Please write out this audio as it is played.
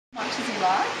as you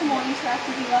like, the more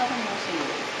interactive you are, the more she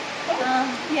is.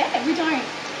 Yeah, we don't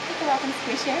pick her up and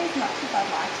squish her as much as I'd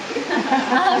like to.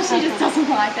 She just doesn't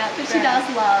like that, but she does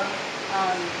love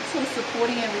sort of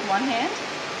supporting her with one hand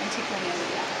and tickling her with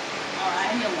the other.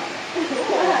 Alright, and you'll love it.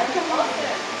 Come on.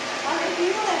 If you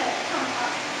want to come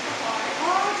up,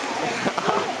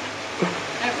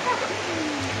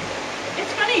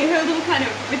 it's funny, her little kind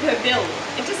of, with her bill,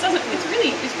 it just doesn't, it's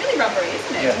really rubbery,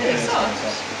 isn't it? Yeah, it's really soft.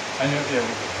 And yeah, we'll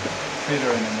feed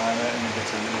her in a moment and you get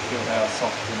to really feel how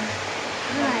soft and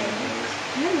Hi.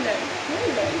 Hello.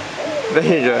 There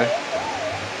you go.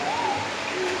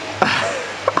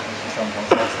 she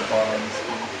sometimes likes to bite on the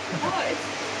skin. Oh, it's...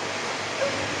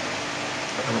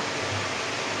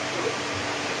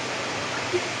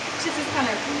 Just this kind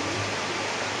of...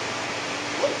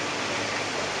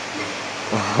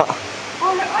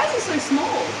 Oh, her eyes are so small.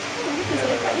 Oh, look at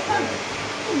that. You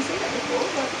couldn't see that before,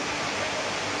 but...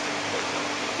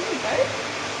 There you go.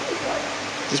 There you go.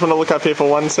 Just want to look up here for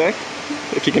 1 sec,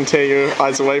 if you can tear your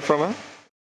eyes away from her.